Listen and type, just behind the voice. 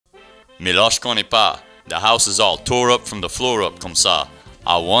Mais là, je connais pas. The house is all tore up from the floor up, comme ça.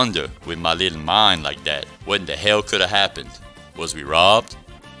 I wonder, with my little mind like that, what in the hell could have happened? Was we robbed?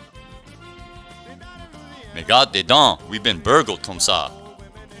 Mais God dedans, we've been burgled, comme ça.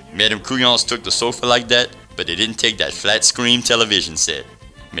 Mais them couillons took the sofa like that, but they didn't take that flat screen television set.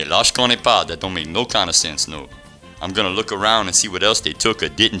 Mais là, je connais pas. That don't make no kind of sense, no. I'm gonna look around and see what else they took or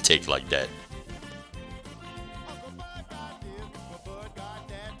didn't take like that.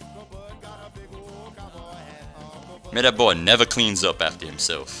 Man, that boy never cleans up after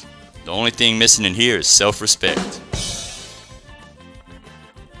himself. The only thing missing in here is self-respect.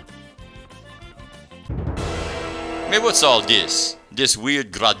 Man, what's all this? This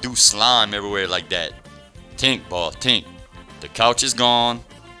weird gradou slime everywhere like that. Tink, boy, tink. The couch is gone,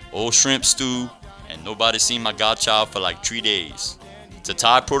 old shrimp stew, and nobody seen my godchild for like 3 days.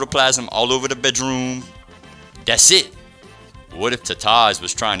 Tataille protoplasm all over the bedroom. That's it. What if Tataille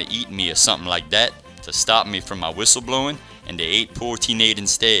was trying to eat me or something like that to stop me from my whistle blowing, and they ate poor T-Nate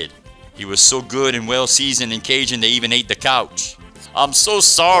instead? He was so good and well seasoned and Cajun they even ate the couch. I'm so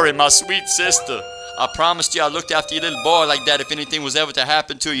sorry, my sweet sister. I promised you I looked after your little boy like that if anything was ever to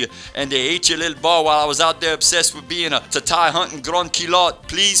happen to you, and they ate your little boy while I was out there obsessed with being a Tataille hunting grand culotte.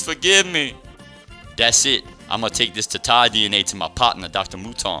 Please forgive me. That's it. I'm gonna take this Tataille DNA to my partner, Dr.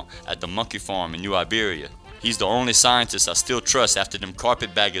 Mouton, at the monkey farm in New Iberia. He's the only scientist I still trust after them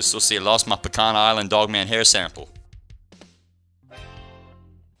carpetbaggers so say lost my Pecan Island Dogman hair sample.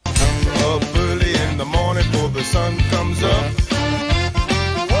 Up early in the morning before the sun comes up.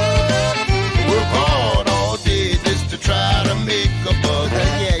 Work hard all day just to try to make a buck.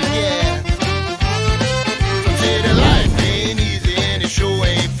 Yeah. City life ain't easy and it sure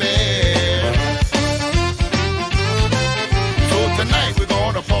ain't fair. So tonight we're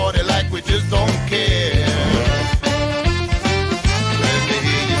gonna party like we just don't care. Let me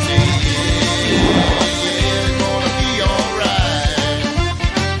hear you say yeah, it's gonna be alright.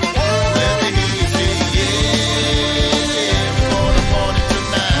 Let me hear you say yeah, we're gonna party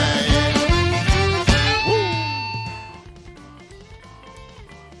tonight.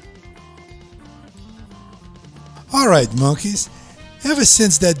 Alright, monkeys. Ever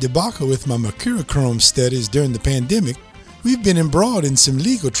since that debacle with my mercurochrome studies during the pandemic, we've been embroiled in some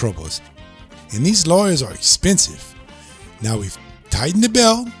legal troubles, and these lawyers are expensive. Now we've tightened the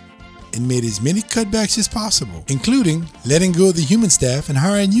belt and made as many cutbacks as possible, including letting go of the human staff and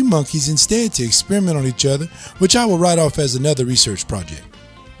hiring new monkeys instead to experiment on each other, which I will write off as another research project.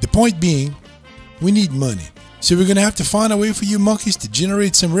 The point being, we need money, so we're going to have to find a way for you monkeys to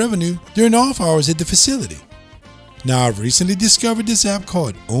generate some revenue during off hours at the facility. Now, I've recently discovered this app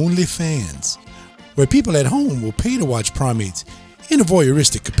called OnlyFans, where people at home will pay to watch primates in a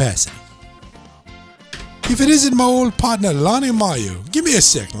voyeuristic capacity. If it isn't my old partner Lonnie Mayeaux, give me a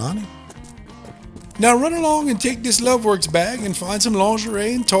sec, Lonnie. Now run along and take this Loveworks bag and find some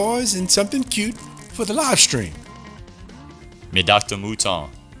lingerie and toys and something cute for the live stream. Me Dr.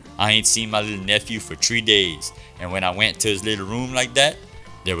 Mouton, I ain't seen my little nephew for 3 days, and when I went to his little room like that,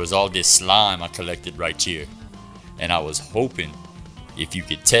 there was all this slime I collected right here. And I was hoping if you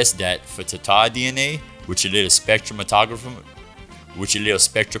could test that for Tataille DNA with your little spectrometographer, with your little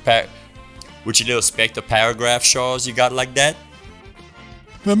spectroparagraph shards you got like that.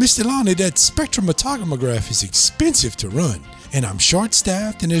 Well, Mr. Lonnie, that spectrometograph is expensive to run, and I'm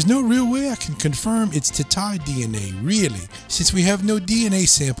short-staffed, and there's no real way I can confirm it's Tataille DNA, really, since we have no DNA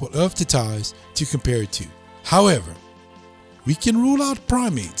sample of Tataille's to compare it to. However, we can rule out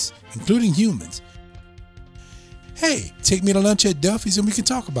primates, including humans. Hey, take me to lunch at Duffy's and we can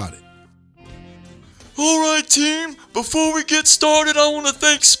talk about it. Alright team, before we get started I want to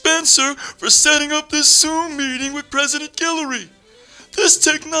thank Spencer for setting up this Zoom meeting with President Guillory. This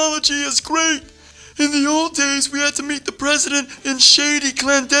technology is great. In the old days we had to meet the president in shady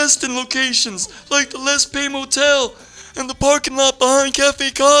clandestine locations like the Les Pay Motel and the parking lot behind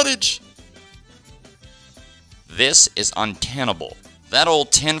Cafe Cottage. This is untenable. That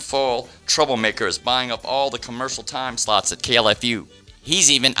old tinfoil troublemaker is buying up all the commercial time slots at KLFU. He's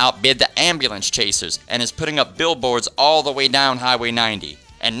even outbid the ambulance chasers and is putting up billboards all the way down Highway 90.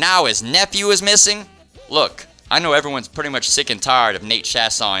 And now his nephew is missing? Look, I know everyone's pretty much sick and tired of Nate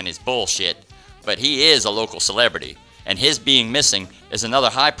Chasson and his bullshit, but he is a local celebrity, and his being missing is another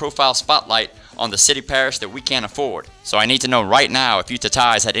high-profile spotlight on the city parish that we can't afford. So I need to know right now if you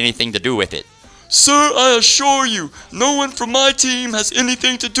Tatailles had anything to do with it. Sir, I assure you, no one from my team has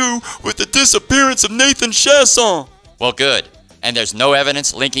anything to do with the disappearance of Nathan Chasson. Well, good. And there's no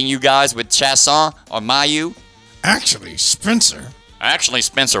evidence linking you guys with Chasson or Mayeaux? Actually, Spencer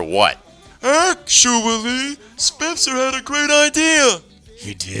what? Actually, Spencer had a great idea.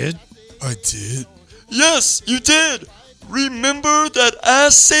 He did? I did. Yes, you did. Remember that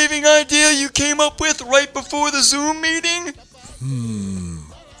ass-saving idea you came up with right before the Zoom meeting?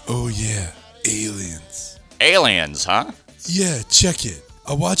 Oh yeah, aliens. Aliens, huh? Yeah, check it.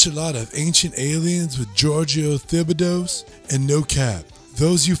 I watch a lot of Ancient Aliens with Giorgio Thibodeau, and no cap,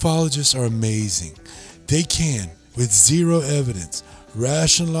 those ufologists are amazing. They can, with zero evidence,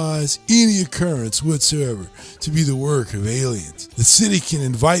 rationalize any occurrence whatsoever to be the work of aliens. The city can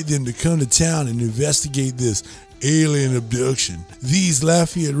invite them to come to town and investigate this alien abduction. These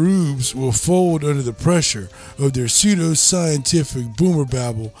Lafayette rubes will fold under the pressure of their pseudo-scientific boomer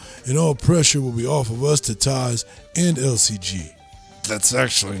babble, and all pressure will be off of us, Tataille and LCG. That's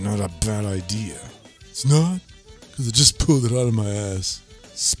actually not a bad idea. It's not? Because I just pulled it out of my ass.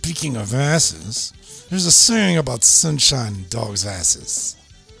 Speaking of asses, there's a saying about sunshine in dogs' asses.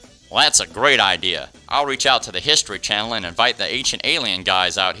 Well, that's a great idea. I'll reach out to the History Channel and invite the ancient alien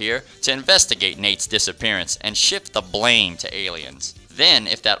guys out here to investigate Nate's disappearance and shift the blame to aliens. Then,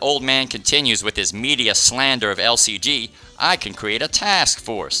 if that old man continues with his media slander of LCG, I can create a task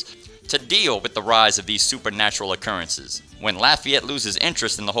force to deal with the rise of these supernatural occurrences. When Lafayette loses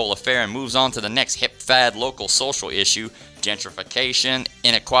interest in the whole affair and moves on to the next hip fad local social issue, gentrification,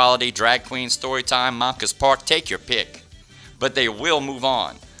 inequality, drag queen story time, Monka's Park, take your pick. But they will move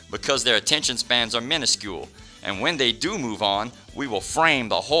on, because their attention spans are minuscule, and when they do move on, we will frame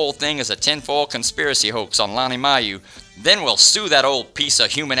the whole thing as a tinfoil conspiracy hoax on Lonnie Mayeaux. Then we'll sue that old piece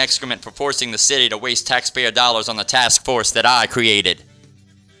of human excrement for forcing the city to waste taxpayer dollars on the task force that I created.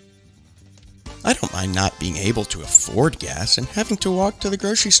 I don't mind not being able to afford gas and having to walk to the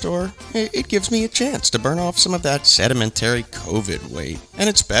grocery store. It gives me a chance to burn off some of that sedimentary COVID weight, and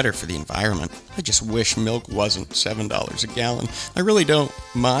it's better for the environment. I just wish milk wasn't $7 a gallon. I really don't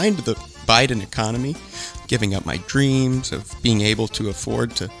mind the Biden economy, giving up my dreams of being able to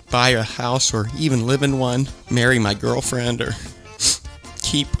afford to buy a house or even live in one, marry my girlfriend, or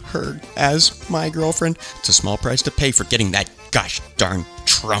keep her as my girlfriend. It's a small price to pay for getting that gosh darn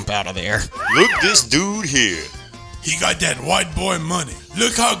Trump out of there. Look this dude here. He got that white boy money.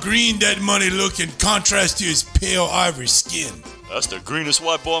 Look how green that money look in contrast to his pale ivory skin. That's the greenest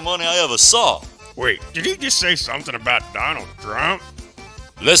white boy money I ever saw. Wait, did he just say something about Donald Trump?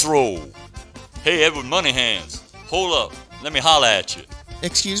 Let's roll. Hey, Edward Moneyhands, hold up. Let me holler at you.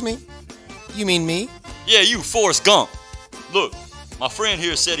 Excuse me? You mean me? Yeah, you, Forrest Gump. Look, my friend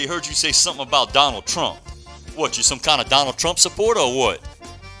here said he heard you say something about Donald Trump. What, you some kind of Donald Trump supporter or what?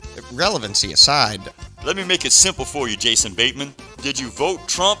 Relevancy aside, Let me make it simple for you, Jason Bateman. Did you vote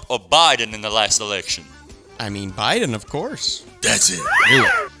Trump or Biden in the last election? I mean Biden, of course. That's it. Knew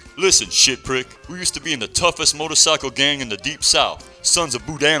it. Listen, shit prick, we used to be in the toughest motorcycle gang in the Deep South, Sons of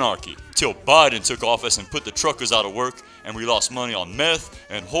Boot Anarchy, till Biden took office and put the truckers out of work, and we lost money on meth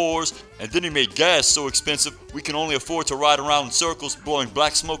and whores, and then he made gas so expensive we can only afford to ride around in circles blowing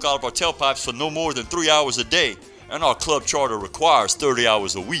black smoke out of our tailpipes for no more than 3 hours a day, and our club charter requires 30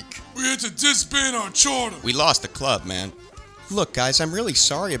 hours a week. We had to disband our charter. We lost the club, man. Look, guys, I'm really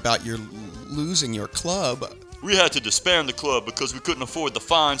sorry about your losing your club. We had to disband the club because we couldn't afford the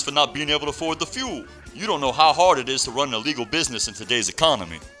fines for not being able to afford the fuel. You don't know how hard it is to run a legal business in today's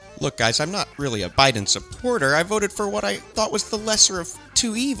economy. Look, guys, I'm not really a Biden supporter. I voted for what I thought was the lesser of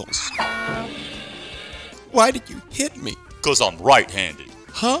two evils. Why did you hit me? Because I'm right-handed.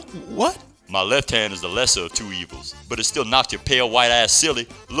 Huh? What? My left hand is the lesser of two evils, but it still knocked your pale white ass silly.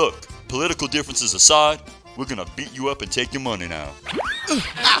 Look, political differences aside, we're gonna beat you up and take your money now.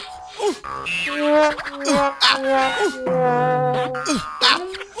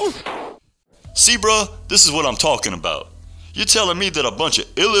 See, bruh, this is what I'm talking about. You're telling me that a bunch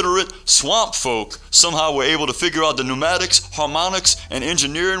of illiterate swamp folk somehow were able to figure out the pneumatics, harmonics, and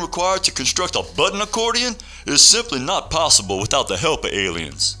engineering required to construct a button accordion is simply not possible without the help of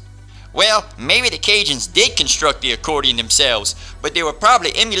aliens. Well, maybe the Cajuns did construct the accordion themselves, but they were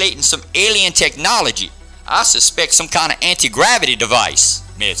probably emulating some alien technology. I suspect some kind of anti-gravity device.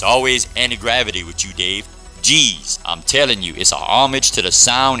 Man, it's always anti-gravity with you, Dave. Geez, I'm telling you, it's a homage to the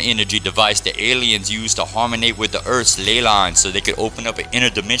sound energy device the aliens used to harmonize with the Earth's ley lines so they could open up an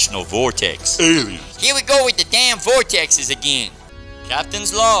interdimensional vortex. Aliens. Here we go with the damn vortexes again.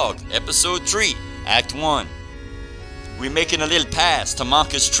 Captain's Log, Episode 3, Act 1. We're making a little pass to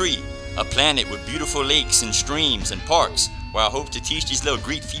Monka's Tree, a planet with beautiful lakes and streams and parks, where I hope to teach these little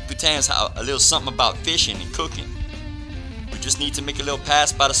Greek Fiputans a little something about fishing and cooking. We just need to make a little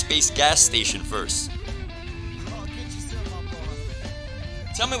pass by the space gas station first.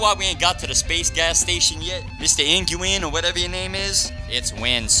 Tell me why we ain't got to the space gas station yet, Mr. Inguin or whatever your name is? It's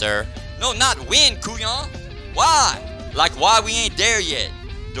when, sir. No, not when, Couillon. Why? Like why we ain't there yet?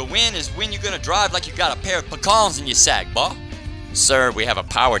 The when is when you're gonna drive like you got a pair of pecans in your sack, Baw. Sir, we have a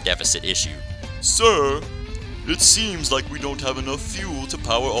power deficit issue. Sir, it seems like we don't have enough fuel to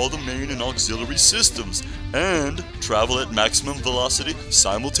power all the main and auxiliary systems and travel at maximum velocity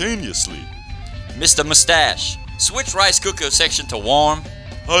simultaneously. Mr. Mustache, switch rice cooker section to warm.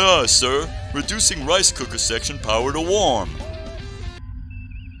 Aye aye, sir. Reducing rice cooker section power to warm.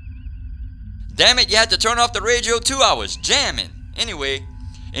 Damn it, you had to turn off the radio too, I was jamming. Anyway,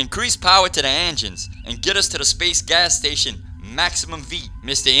 increase power to the engines and get us to the space gas station, maximum V.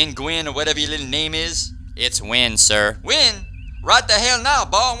 Mr. Nguyen or whatever your little name is. It's Win, sir. Win? Right the hell now,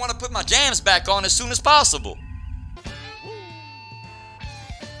 Baw. I want to put my jams back on as soon as possible.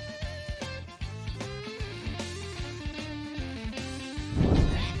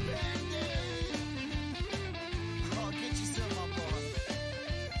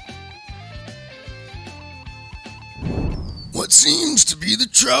 What seems to be the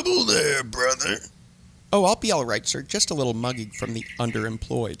trouble there, brother? Oh, I'll be all right, sir. Just a little mugging from the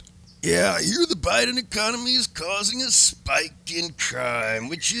underemployed. Yeah, I hear the Biden economy is causing a spike in crime,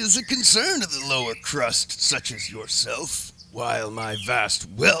 which is a concern to the lower crust, such as yourself. While my vast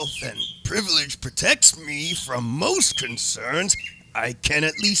wealth and privilege protects me from most concerns, I can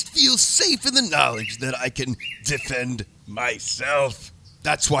at least feel safe in the knowledge that I can defend myself.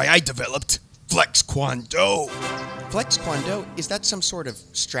 That's why I developed Flex Fontenot. Flex Fontenot, is that some sort of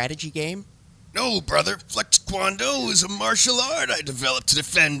strategy game? No, brother. Flex Fontenot is a martial art I developed to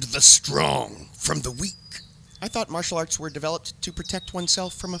defend the strong from the weak. I thought martial arts were developed to protect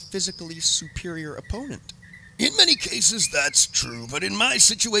oneself from a physically superior opponent. In many cases, that's true, but in my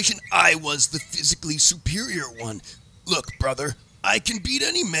situation, I was the physically superior one. Look, brother, I can beat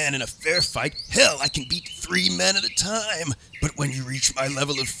any man in a fair fight. Hell, I can beat 3 men at a time. But when you reach my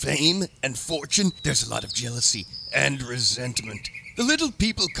level of fame and fortune, there's a lot of jealousy and resentment. The little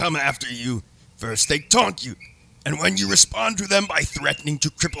people come after you. First, they taunt you, and when you respond to them by threatening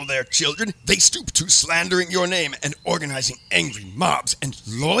to cripple their children, they stoop to slandering your name and organizing angry mobs and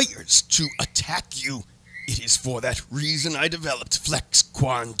lawyers to attack you. It is for that reason I developed Flex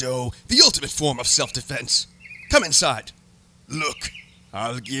Fontenot, the ultimate form of self-defense. Come inside. Look,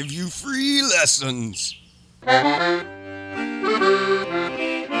 I'll give you free lessons.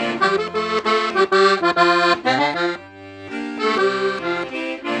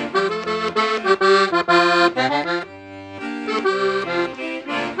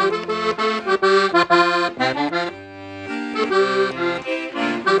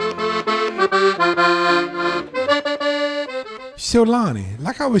 So Lonnie,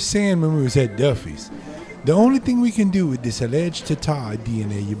 like I was saying when we was at Duffy's, the only thing we can do with this alleged Tataille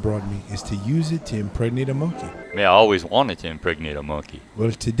DNA you brought me is to use it to impregnate a monkey. Man, I always wanted to impregnate a monkey.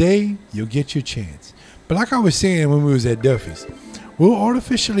 Well, today you'll get your chance. But like I was saying when we was at Duffy's, we'll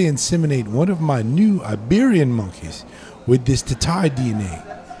artificially inseminate one of my new Iberian monkeys with this Tataille DNA.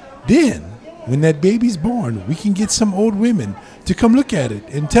 Then, when that baby's born, we can get some old women to come look at it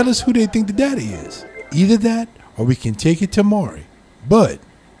and tell us who they think the daddy is. Either that, or we can take it to Maury. But,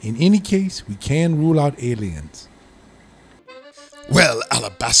 in any case, we can rule out aliens. Well,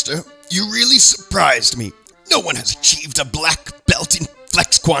 Alabaster, you really surprised me. No one has achieved a black belt in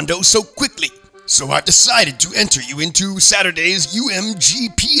Flex Fontenot so quickly. So I've decided to enter you into Saturday's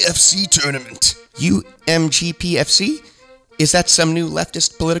UMGPFC tournament. UMGPFC? Is that some new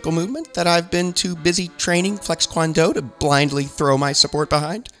leftist political movement that I've been too busy training Flex Fontenot to blindly throw my support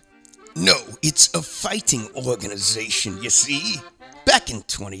behind? No, it's a fighting organization, you see. Back in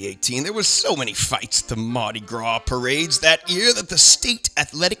 2018, there were so many fights at the Mardi Gras parades that year that the State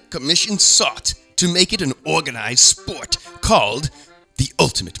Athletic Commission sought to make it an organized sport called the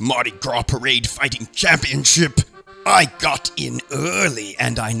Ultimate Mardi Gras Parade Fighting Championship. I got in early,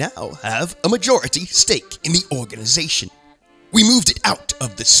 and I now have a majority stake in the organization. We moved it out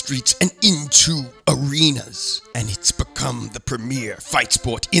of the streets and into arenas, and it's become the premier fight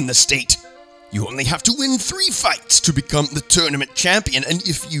sport in the state. You only have to win 3 fights to become the tournament champion, and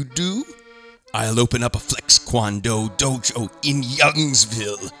if you do, I'll open up a Flex Fontenot dojo in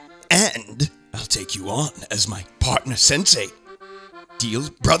Youngsville, and I'll take you on as my partner sensei. Deal,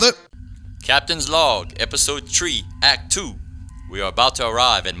 brother? Captain's Log, Episode 3, Act 2. We are about to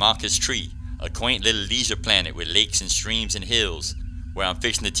arrive at Monka's Tree, a quaint little leisure planet with lakes and streams and hills, where I'm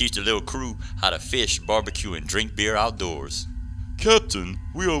fixing to teach the little crew how to fish, barbecue, and drink beer outdoors. Captain,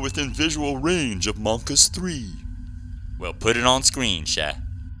 we are within visual range of Monka's 3. Well, put it on screen, Sha.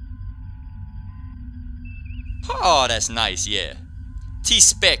 Oh, that's nice, yeah.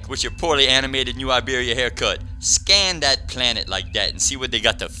 T-Spec, with your poorly animated new Iberia haircut, scan that planet like that and see what they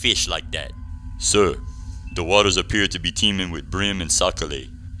got to fish like that. Sir, the waters appear to be teeming with brim and sakale,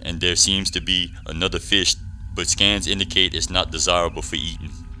 and there seems to be another fish, but scans indicate it's not desirable for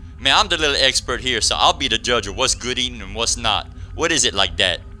eating. Man, I'm the little expert here, so I'll be the judge of what's good eating and what's not. What is it like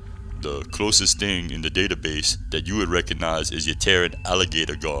that? The closest thing in the database that you would recognize is your Terran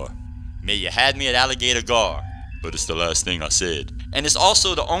alligator gar. Man, you had me at alligator gar. But it's the last thing I said. And it's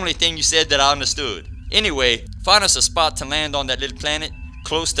also the only thing you said that I understood. Anyway, find us a spot to land on that little planet,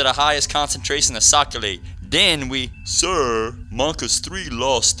 close to the highest concentration of saccharate. Then we... Sir, Monka's 3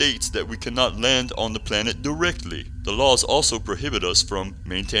 law states that we cannot land on the planet directly. The laws also prohibit us from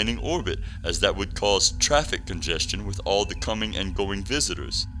maintaining orbit, as that would cause traffic congestion with all the coming and going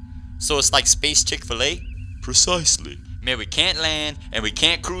visitors. So it's like space Chick-fil-A? Precisely. Man, we can't land and we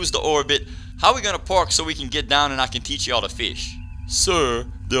can't cruise the orbit. How are we gonna park so we can get down and I can teach you all to fish? Sir,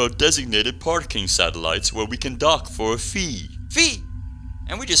 there are designated parking satellites where we can dock for a fee. Fee?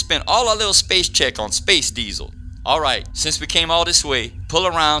 And we just spent all our little space check on space diesel. Alright, since we came all this way, pull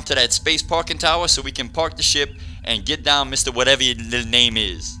around to that space parking tower so we can park the ship and get down Mr. Whatever your little name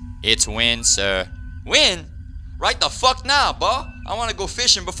is. It's Win, sir. Win? Right the fuck now, Baw. I wanna go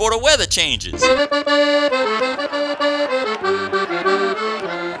fishing before the weather changes.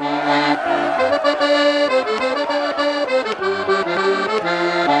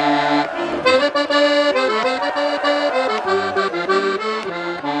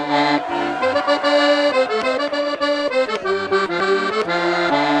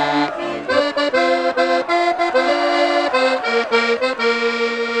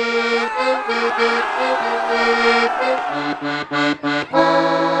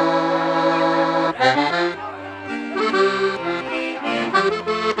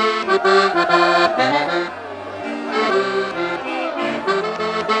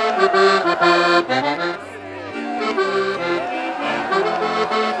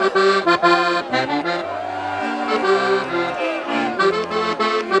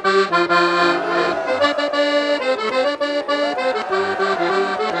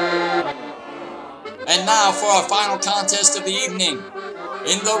 And now for our final contest of the evening.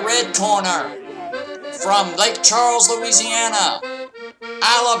 In the red corner, from Lake Charles, Louisiana,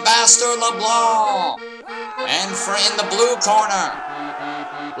 Alabaster LeBlanc. And in the blue corner,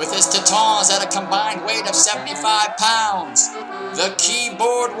 with his Tetons at a combined weight of 75 pounds, the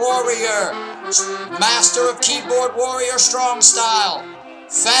Keyboard Warrior, Master of Keyboard Warrior Strong Style,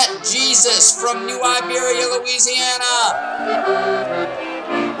 Fat Jesus from New Iberia, Louisiana.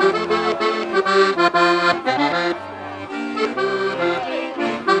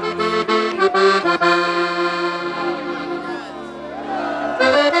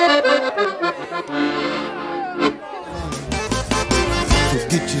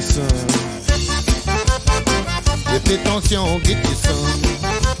 Get you some. Fais attention, get you some.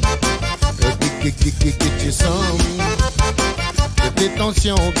 Get you some. Fais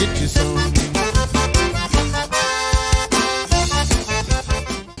attention, get you some.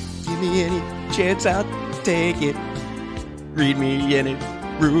 Give me any chance, I'll take it. Read me any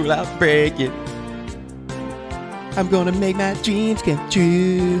rule, I'll break it. I'm gonna make my dreams come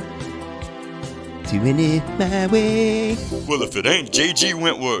true. Doing it my way. Well, if it ain't JG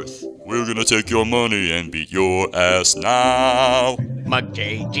Wentworth, we're gonna take your money and beat your ass now. Mug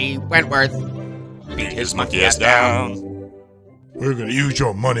JG Wentworth. Beat his monkey ass down. We're gonna use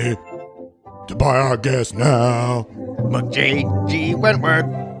your money to buy our gas now. Mug JG Wentworth.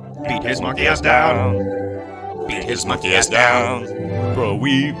 Beat his monkey ass down. Beat his monkey ass down. Bro,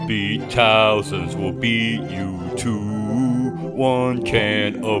 we beat thousands, we'll beat you too. 1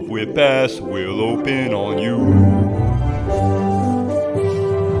 can of whip ass will open on you.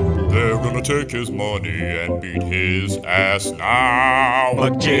 They're gonna take his money and beat his ass now.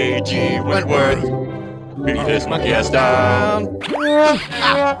 But JG Wentworth, beat his monkey ass down.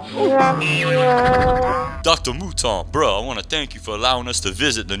 Dr. Mouton, bro, I want to thank you for allowing us to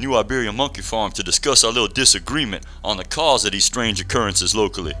visit the New Iberia Monkey Farm to discuss our little disagreement on the cause of these strange occurrences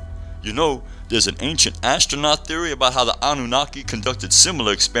locally. You know, there's an ancient astronaut theory about how the Anunnaki conducted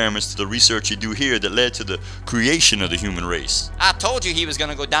similar experiments to the research you do here that led to the creation of the human race. I told you he was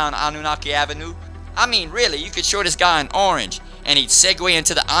gonna go down Anunnaki Avenue. I mean, really, you could show this guy an orange and he'd segue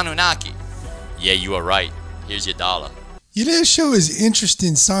into the Anunnaki. Yeah, you are right. Here's your $1. Yeah, that show is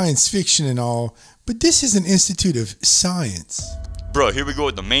interesting science fiction and all, but this is an institute of science. Bro, here we go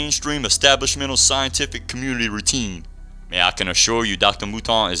with the mainstream establishmental scientific community routine. Man, I can assure you Dr.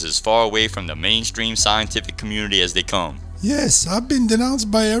 Mouton is as far away from the mainstream scientific community as they come. Yes, I've been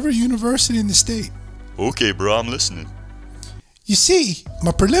denounced by every university in the state. Okay, bro, I'm listening. You see,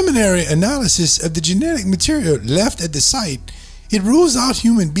 my preliminary analysis of the genetic material left at the site, it rules out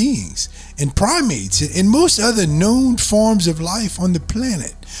human beings, and primates and most other known forms of life on the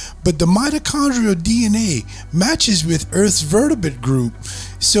planet. But the mitochondrial DNA matches with Earth's vertebrate group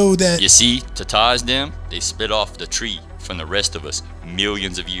so that... You see, Tataille's them, they split off the tree from the rest of us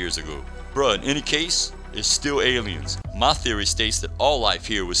millions of years ago. Bruh, in any case, it's still aliens. My theory states that all life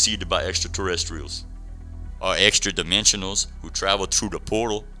here was seeded by extraterrestrials. Or extra dimensionals who traveled through the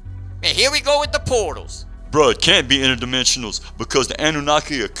portal. Man, here we go with the portals. Bruh, it can't be interdimensionals because the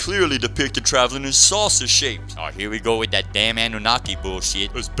Anunnaki are clearly depicted traveling in saucer shapes. Oh, here we go with that damn Anunnaki bullshit.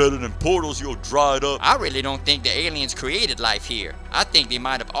 It's better than portals, you'll dry it up. I really don't think the aliens created life here. I think they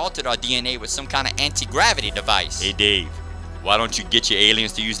might have altered our DNA with some kind of anti-gravity device. Hey Dave, why don't you get your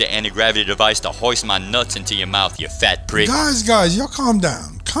aliens to use the anti-gravity device to hoist my nuts into your mouth, you fat prick? Guys, y'all calm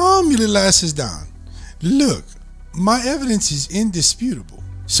down. Calm your little asses down. Look, my evidence is indisputable.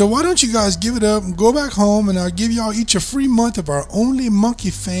 So why don't you guys give it up and go back home, and I'll give y'all each a free month of our Only Monkey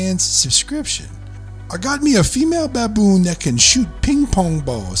Fans subscription. I got me a female baboon that can shoot ping pong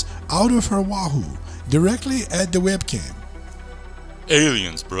balls out of her wahoo directly at the webcam.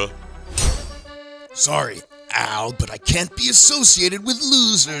 Aliens, bruh. Sorry, Al, but I can't be associated with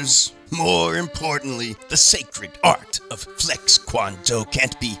losers. More importantly, the sacred art of Flex Fontenot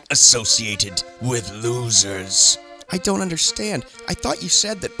can't be associated with losers. I don't understand. I thought you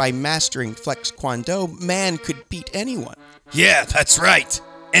said that by mastering Flex Fontenot, man could beat anyone. Yeah, that's right.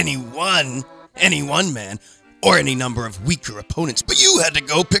 Anyone man, or any number of weaker opponents. But you had to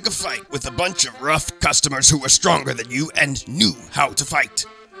go pick a fight with a bunch of rough customers who were stronger than you and knew how to fight.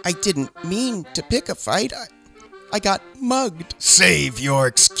 I didn't mean to pick a fight. I got mugged. Save your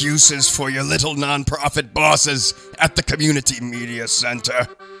excuses for your little non-profit bosses at the Community Media Center.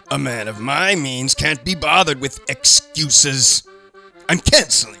 A man of my means can't be bothered with excuses. I'm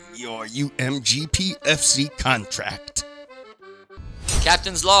canceling your UMGPFC contract.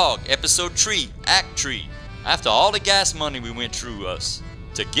 Captain's Log, Episode 3, Act 3. After all the gas money we went through us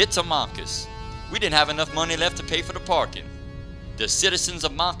to get to Moncus, we didn't have enough money left to pay for the parking. The citizens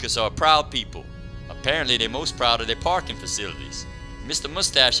of Moncus are a proud people. Apparently they're most proud of their parking facilities. Mr.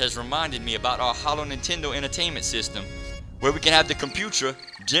 Mustache has reminded me about our Hollow Nintendo entertainment system, where we can have the computer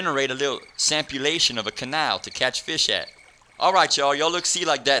generate a little sampulation of a canal to catch fish at. Alright y'all look see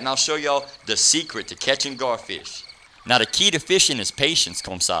like that, and I'll show y'all the secret to catching garfish. Now the key to fishing is patience,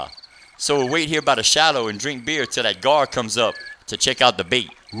 comme ça. So we'll wait here by the shallow and drink beer till that gar comes up to check out the bait.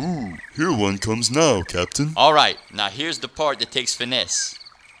 Ooh, here one comes now, Captain. Alright, now here's the part that takes finesse.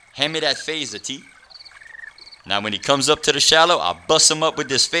 Hand me that phaser, T. Now when he comes up to the shallow, I'll bust him up with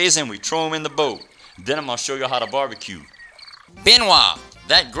this phaser and we throw him in the boat. Then I'm gonna show you how to barbecue. Benoit,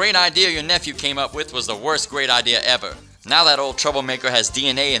 that great idea your nephew came up with was the worst great idea ever. Now that old troublemaker has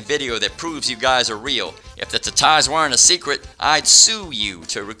DNA and video that proves you guys are real. If the Tatailles weren't a secret, I'd sue you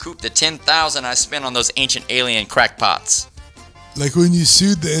to recoup the $10,000 I spent on those ancient alien crackpots. Like when you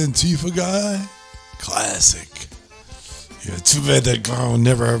sued the Antifa guy? Classic. Yeah, too bad that guy will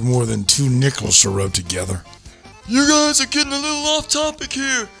never have more than 2 nickels to rub together. You guys are getting a little off topic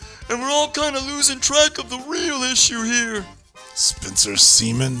here, and we're all kind of losing track of the real issue here. Spencer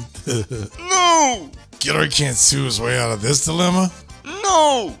Seaman? No! Guillory can't sue his way out of this dilemma?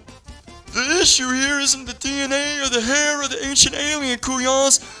 No! The issue here isn't the DNA or the hair or the ancient alien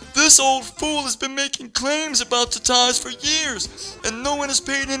couillons. This old fool has been making claims about Tatailles for years, and no one has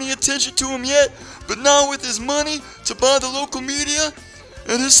paid any attention to him yet. But now with his money to buy the local media,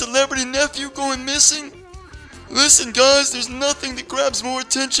 and his celebrity nephew going missing, listen guys, there's nothing that grabs more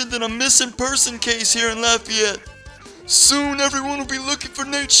attention than a missing person case here in Lafayette. Soon everyone will be looking for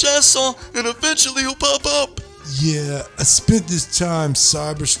Nate Chasson, and eventually he'll pop up. Yeah, I spent this time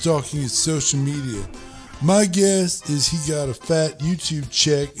cyber stalking his social media. My guess is he got a fat YouTube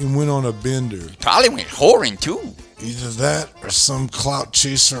check and went on a bender. Probably went whoring too. Either that or some clout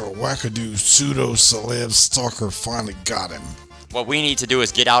chaser or wackadoo pseudo-celeb stalker finally got him. What we need to do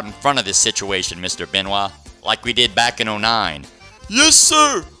is get out in front of this situation, Mr. Benoit, like we did back in '09. Yes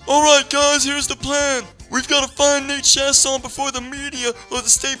sir! Alright guys, here's the plan. We've got to find Nate Chasson before the media or the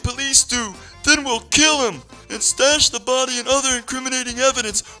state police do. Then we'll kill him and stash the body and other incriminating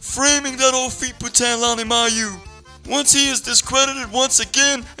evidence, framing that old feet putain Lonnie Mayeaux. Once he is discredited once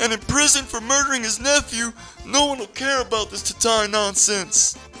again and imprisoned for murdering his nephew, no one will care about this Tataille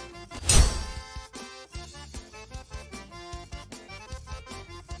nonsense.